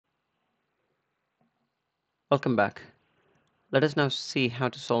Welcome back. Let us now see how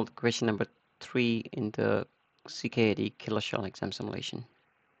to solve question number 3 in the CKAD Killer Shell exam simulation.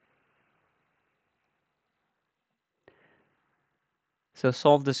 So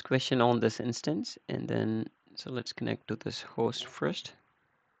solve this question on this instance, and then so let's connect to this host first.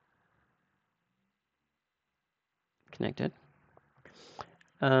 Connected.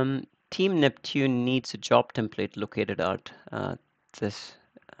 Team Neptune needs a job template located at this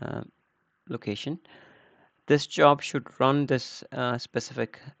location. This job should run this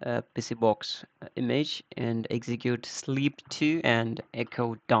specific busybox image and execute sleep2 and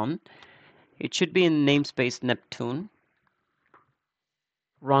echo done. It should be in namespace Neptune,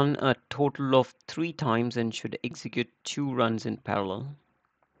 run a total of 3 times and should execute 2 runs in parallel.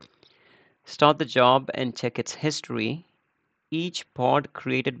 Start the job and check its history. Each pod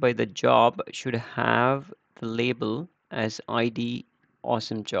created by the job should have the label as ID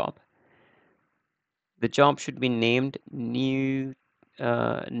awesome job. The job should be named neb-new-job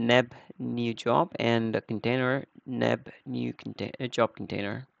and the container neb-new-job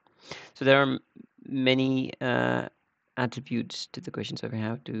container. So there are many attributes to the questions that we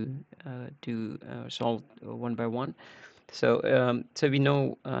have to solve one by one. So we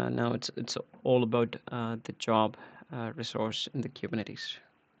know now it's all about the job resource in the Kubernetes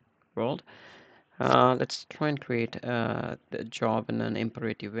world. Let's try and create the job in an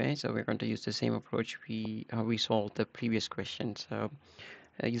imperative way. So we're going to use the same approach how we solved the previous question. So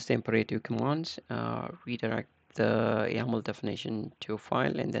use the imperative commands, redirect the YAML definition to a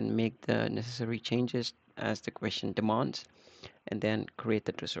file, and then make the necessary changes as the question demands, and then create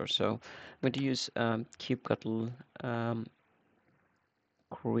that resource. So I'm going to use kubectl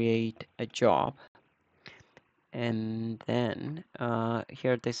create a job, and then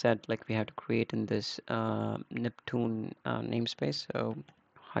here they said like we have to create in this Neptune namespace. So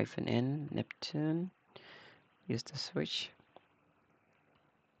 -n Neptune, use the switch,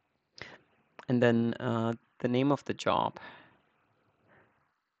 and then the name of the job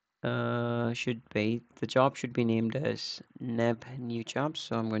the job should be named as neb-new-job.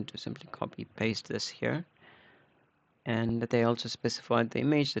 So I'm going to simply copy paste this here. And they also specified the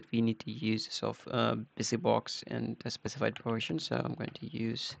image that we need to use is of busybox and a specified version. So I'm going to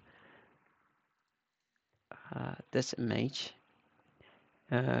use this image.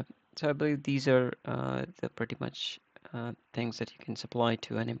 So I believe these are the pretty much things that you can supply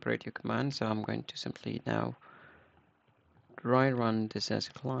to an imperative command. So I'm going to simply now run this as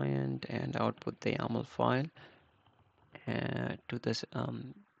a client and output the YAML file to this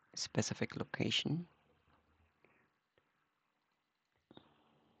specific location.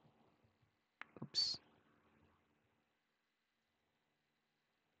 Oops.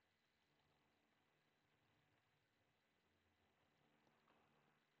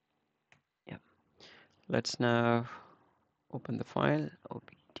 Yeah. Let's now open the file,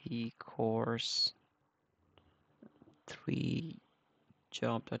 opt course 3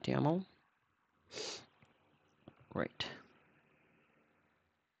 job.yaml. Right.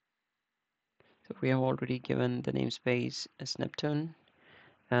 So we have already given the namespace as Neptune.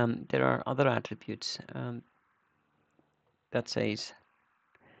 There are other attributes that says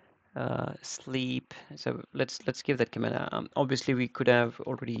sleep. So let's give that command. Obviously, we could have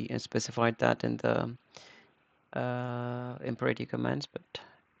already specified that in the imperative commands, but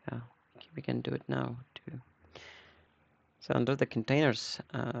yeah, we can do it now too. So under the containers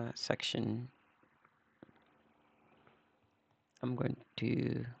section, I'm going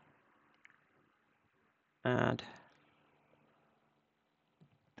to add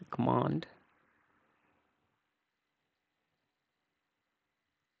the command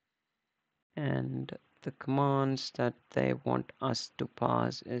and the commands that they want us to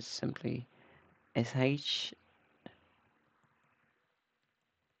pass is simply sh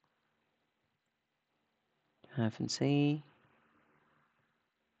 -c.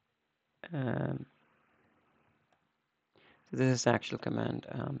 So this is the actual command.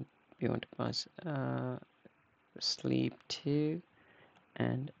 We want to pass sleep2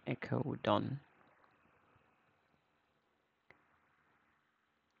 and echo done.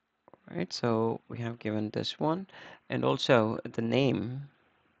 Right, so we have given this one, and also the name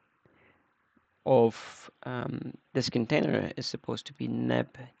of this container is supposed to be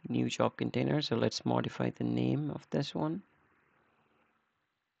neb-new-job-container. So let's modify the name of this one.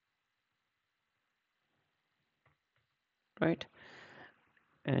 Right,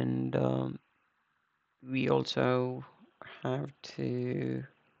 and we also have to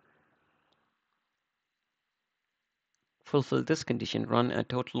fulfill this condition, run a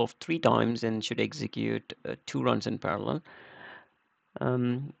total of 3 times and should execute 2 runs in parallel.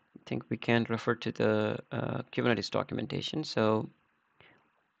 think we can refer to the Kubernetes documentation. So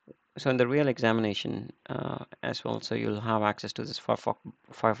in the real examination as well, so you'll have access to this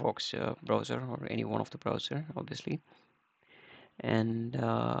Firefox browser or any one of the browser, obviously, and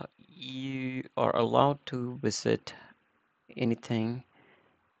you are allowed to visit anything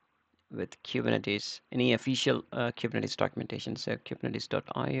with Kubernetes, any official Kubernetes documentation, so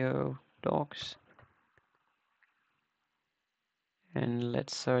kubernetes.io docs, and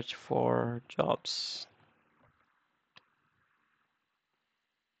let's search for jobs.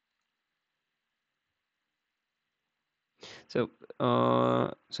 So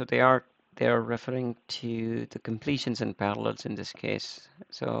they are referring to the completions and parallels in this case.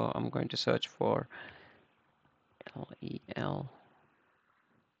 So I'm going to search for LEL.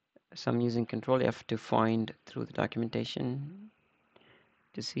 So I'm using Control F to find through the documentation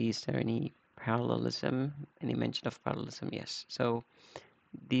to see is there any parallelism, any mention of parallelism. Yes. So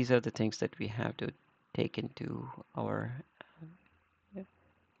these are the things that we have to take into our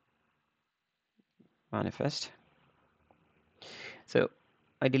manifest. So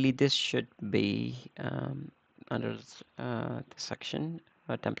ideally this should be under the section,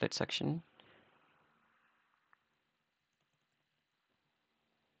 template section.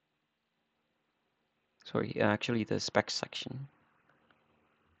 Sorry, actually the specs section.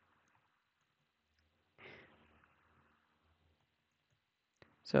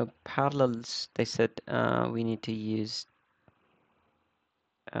 So parallels, they said we need to use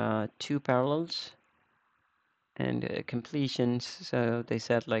 2 parallels, and completions, so they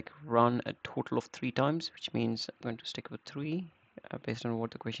said like run a total of 3 times, which means I'm going to stick with 3 based on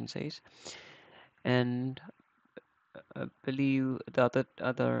what the question says. And I believe the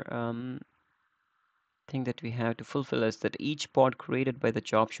other thing that we have to fulfill is that each pod created by the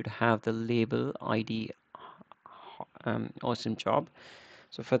job should have the label ID awesome job.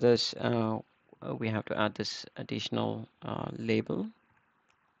 So for this, we have to add this additional label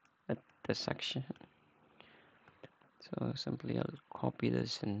at this section. So simply I'll copy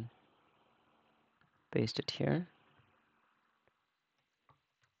this and paste it here.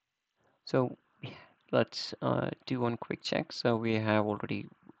 So let's do one quick check. So we have already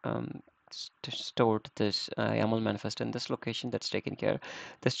stored this YAML manifest in this location. That's taken care.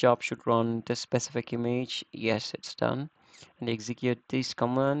 This job should run this specific image. Yes, it's done. And execute these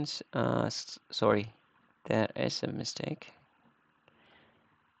commands. Sorry, there is a mistake.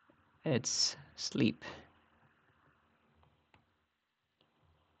 It's sleep.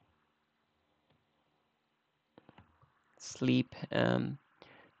 Sleep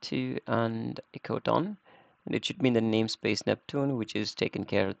 2 and echo done. And it should be in the namespace Neptune, which is taken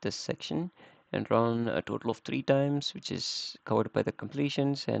care of this section, and run a total of 3 times, which is covered by the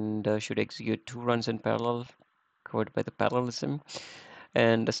completions, and should execute 2 runs in parallel, covered by the parallelism.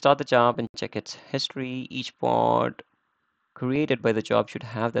 And start the job and check its history. Each pod created by the job should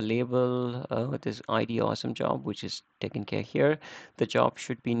have the label with this ID awesome job, which is taken care here. The job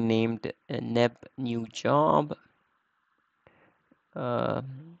should be named neb-new-job.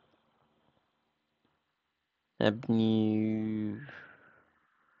 Neb-new,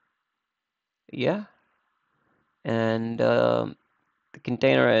 yeah, and the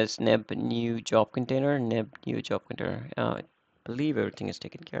container is neb-new-job-container, neb-new-job-container. I believe everything is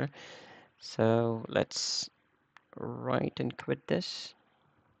taken care. So let's write and quit this.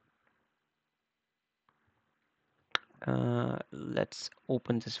 Let's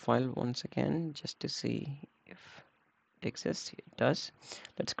open this file once again just to see if it exists. It does.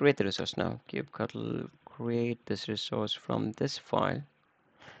 Let's create the resource now. kubectl create this resource from this file.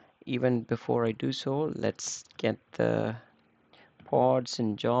 Even before I do so, let's get the pods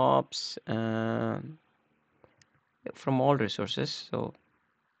and jobs from all resources. So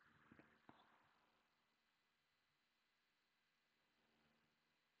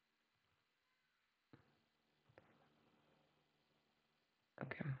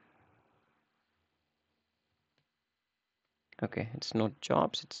okay, it's not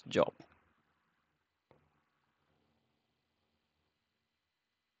jobs, it's job.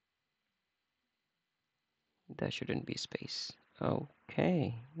 There shouldn't be space.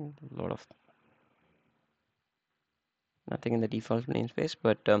 Okay, a lot of nothing in the default namespace,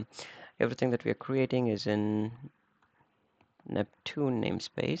 but everything that we are creating is in Neptune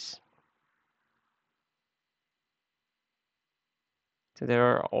namespace. So there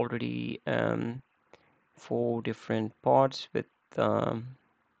are already 4 different pods with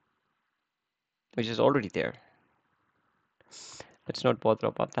which is already there. Let's not bother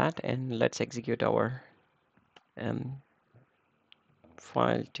about that, and let's execute our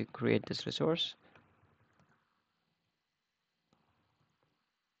file to create this resource.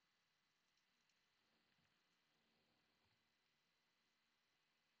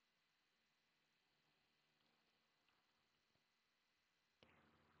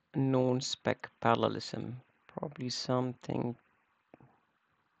 non-spec parallelism. Probably something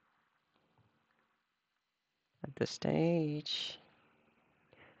at this stage.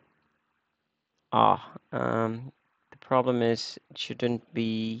 The problem is it shouldn't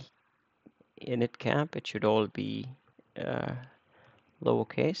be init cap. It should all be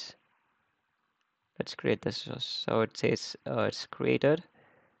lowercase. Let's create this. So it says it's created.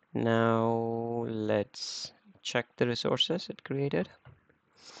 Now let's check the resources it created.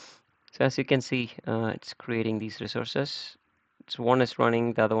 So as you can see, it's creating these resources. So one is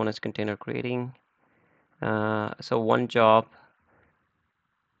running, the other one is container creating. So one job,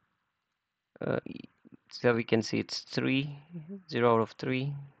 uh, so we can see it's 0 out of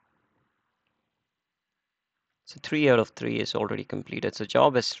 3. So 3 out of 3 is already completed. So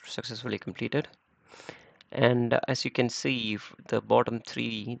job is successfully completed. And as you can see, the bottom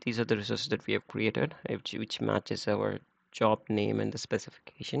 3, these are the resources that we have created, which matches our job name and the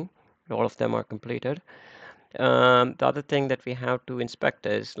specification. All of them are completed. The other thing that we have to inspect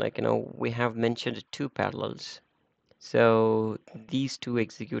is, like, we have mentioned 2 parallels. So these 2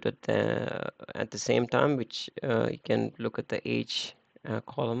 executed at the same time, which you can look at the age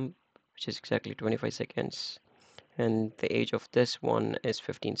column, which is exactly 25 seconds. And the age of this one is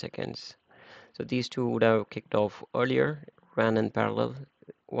 15 seconds. So these 2 would have kicked off earlier, ran in parallel.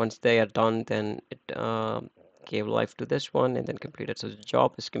 Once they are done, then it gave life to this one and then completed. So the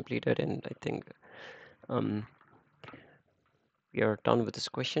job is completed, and I think we are done with this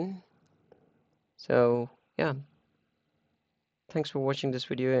question. So yeah, thanks for watching this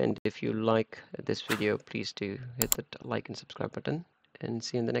video, and if you like this video, please do hit the like and subscribe button, and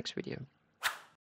see you in the next video.